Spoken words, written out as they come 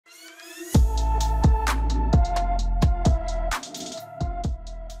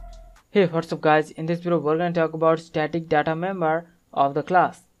Hey, what's up guys? In this video we're going to talk about static data member of the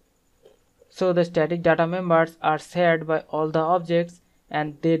class. So the static data members are shared by all the objects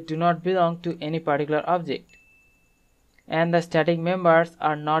and they do not belong to any particular object. And the static members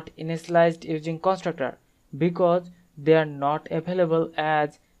are not initialized using constructor because they are not available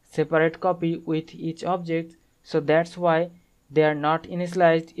as separate copy with each object, so that's why they are not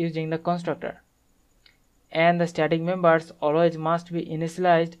initialized using the constructor. And the static members always must be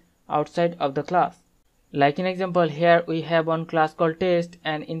initialized outside of the class. Like in example, here we have one class called test,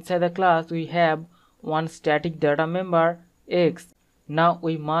 and inside the class we have one static data member x. Now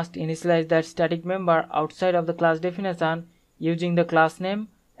we must initialize that static member outside of the class definition using the class name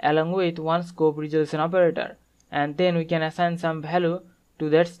along with one scope resolution operator, and then we can assign some value to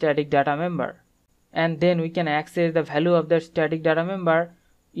that static data member, and then we can access the value of that static data member.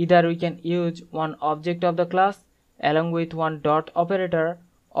 Either we can use one object of the class along with one dot operator,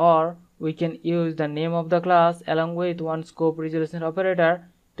 or we can use the name of the class along with one scope resolution operator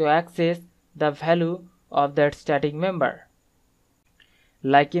to access the value of that static member.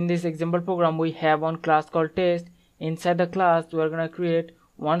 Like in this example program, we have one class called test. Inside the class we're going to create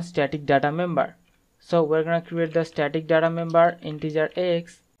one static data member. So we're going to create the static data member integer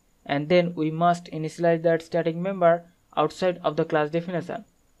x, and then we must initialize that static member outside of the class definition.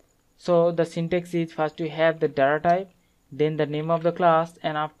 So the syntax is, first we have the data type, then the name of the class,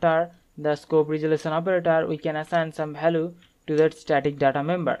 and after the scope resolution operator we can assign some value to that static data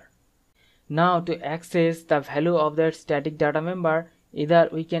member. Now to access the value of that static data member, either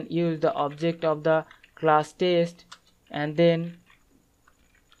we can use the object of the class test, and then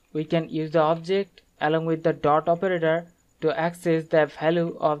we can use the object along with the dot operator to access the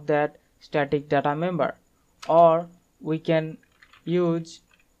value of that static data member, or we can use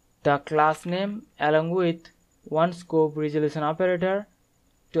the class name along with one scope resolution operator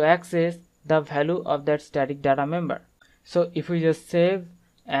to access the value of that static data member. So if we just save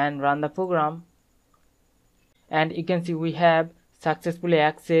and run the program, and you can see we have successfully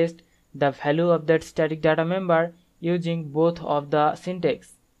accessed the value of that static data member using both of the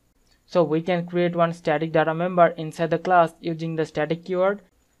syntax. So we can create one static data member inside the class using the static keyword,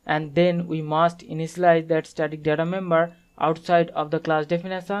 and then we must initialize that static data member outside of the class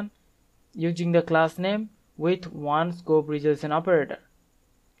definition using the class name with one scope resolution operator.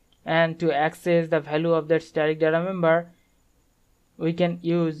 And to access the value of that static data member, we can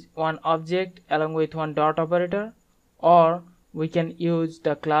use one object along with one dot operator, or we can use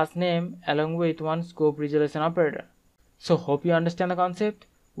the class name along with one scope resolution operator. So hope you understand the concept.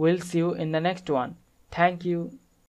 We'll see you in the next one. Thank you.